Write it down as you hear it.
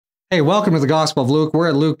Hey, welcome to the Gospel of Luke. We're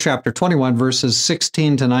at Luke chapter 21, verses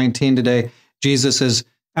 16 to 19 today. Jesus is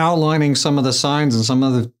outlining some of the signs and some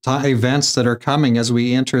of the events that are coming as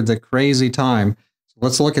we enter the crazy time.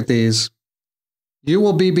 Let's look at these. You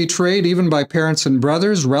will be betrayed even by parents and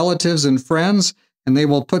brothers, relatives and friends, and they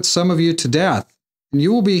will put some of you to death. And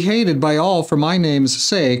you will be hated by all for my name's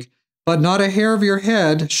sake, but not a hair of your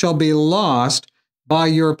head shall be lost. By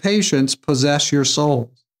your patience possess your souls.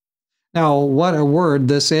 Now, what a word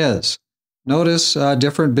this is. Notice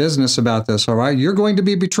different business about this, all right? You're going to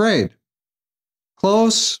be betrayed.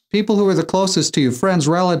 Close, people who are the closest to you, friends,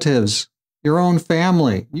 relatives, your own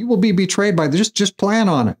family, you will be betrayed by this. Just plan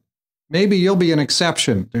on it. Maybe you'll be an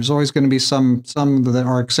exception. There's always going to be some that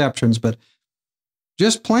are exceptions, but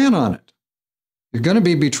just plan on it. You're going to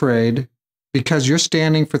be betrayed because you're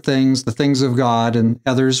standing for things, the things of God, and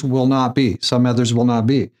others will not be. Some others will not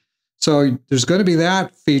be. So there's going to be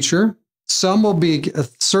that feature. Some will be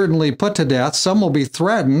certainly put to death. Some will be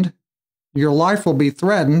threatened. Your life will be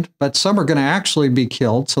threatened, but some are going to actually be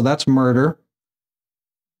killed. So that's murder.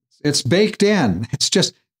 It's baked in. It's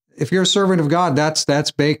just, if you're a servant of God,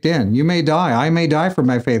 that's baked in. You may die. I may die for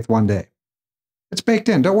my faith one day. It's baked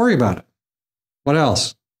in. Don't worry about it. What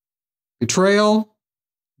else? Betrayal,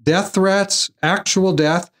 death threats, actual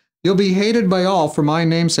death. You'll be hated by all for my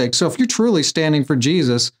name's sake. So if you're truly standing for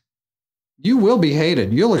Jesus, you will be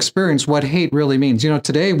hated. You'll experience what hate really means. You know,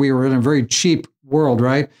 today we are in a very cheap world,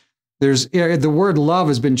 right? The word love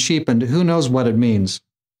has been cheapened. Who knows what it means?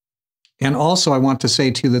 And also I want to say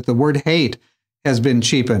to you that the word hate has been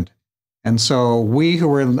cheapened. And so we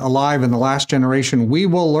who are alive in the last generation, we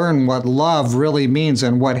will learn what love really means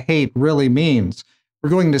and what hate really means. We're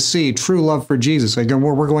going to see true love for Jesus. Again,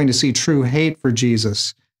 we're going to see true hate for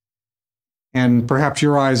Jesus. And perhaps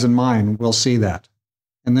your eyes and mine will see that.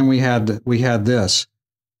 And then we had this.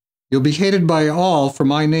 You'll be hated by all for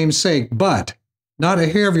my name's sake, but not a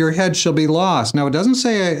hair of your head shall be lost. Now, it doesn't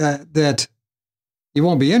say that you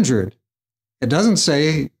won't be injured. It doesn't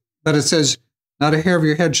say, but it says, not a hair of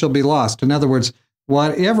your head shall be lost. In other words,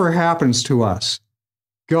 whatever happens to us,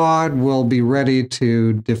 God will be ready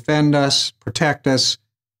to defend us, protect us,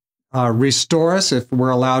 restore us if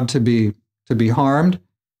we're allowed to be harmed,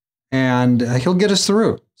 and He'll get us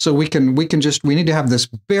through. So we need to have this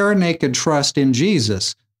bare naked trust in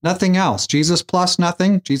Jesus, nothing else. Jesus plus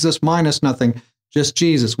nothing, Jesus minus nothing, just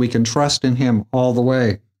Jesus. We can trust in Him all the way.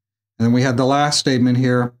 And then we had the last statement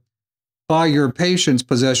here, by your patience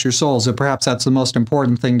possess your souls. And perhaps that's the most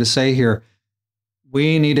important thing to say here.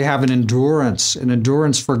 We need to have an endurance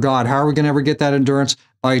for God. How are we going to ever get that endurance?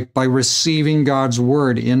 By receiving God's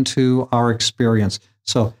word into our experience.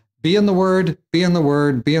 So be in the word, be in the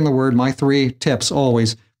word, be in the word. My 3 tips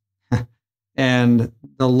always. And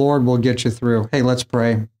the Lord will get you through. Hey, let's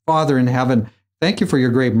pray. Father in heaven, thank you for your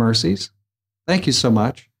great mercies. Thank you so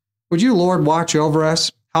much. Would you, Lord, watch over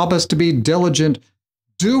us? Help us to be diligent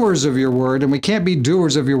doers of your word. And we can't be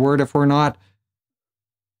doers of your word if we're not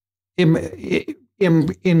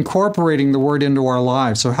incorporating the word into our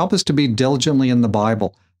lives. So help us to be diligently in the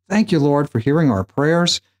Bible. Thank you, Lord, for hearing our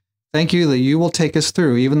prayers. Thank you that you will take us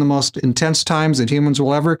through even the most intense times that humans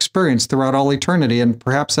will ever experience throughout all eternity, and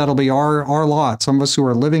perhaps that'll be our lot. Some of us who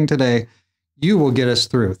are living today, you will get us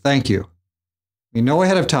through. Thank you. We know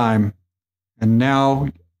ahead of time, and now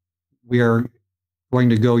we are going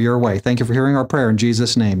to go your way. Thank you for hearing our prayer in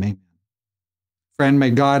Jesus' name. Amen. Friend,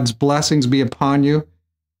 may God's blessings be upon you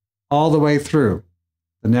all the way through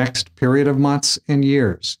the next period of months and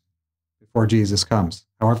years before Jesus comes,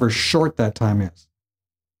 however short that time is.